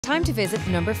Time to visit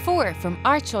number 4 from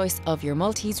our choice of your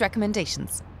Maltese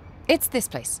recommendations. It's this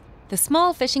place, the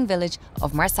small fishing village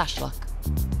of Marsaxlokk.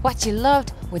 What you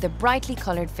loved were the brightly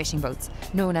coloured fishing boats,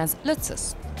 known as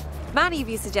lutses. Many of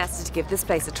you suggested to give this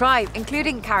place a try,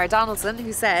 including Cara Donaldson,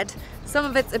 who said, "Some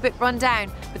of it's a bit run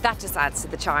down, but that just adds to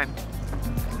the charm."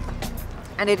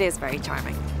 And it is very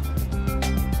charming.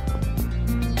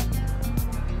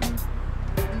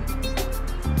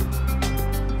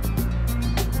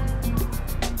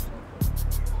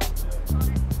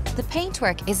 The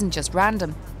paintwork isn't just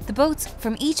random. The boats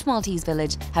from each Maltese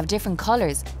village have different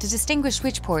colours to distinguish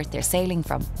which port they're sailing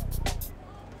from.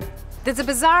 There's a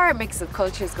bizarre mix of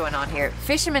cultures going on here.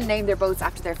 Fishermen name their boats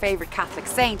after their favourite Catholic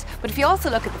saint, but if you also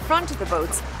look at the front of the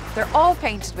boats, they're all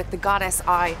painted with the goddess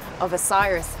eye of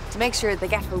Osiris to make sure they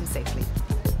get home safely.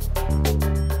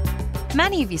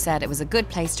 Many of you said it was a good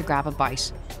place to grab a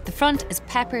bite. The front is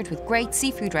peppered with great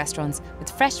seafood restaurants with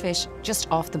fresh fish just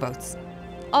off the boats.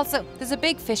 Also, there's a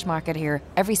big fish market here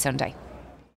every Sunday.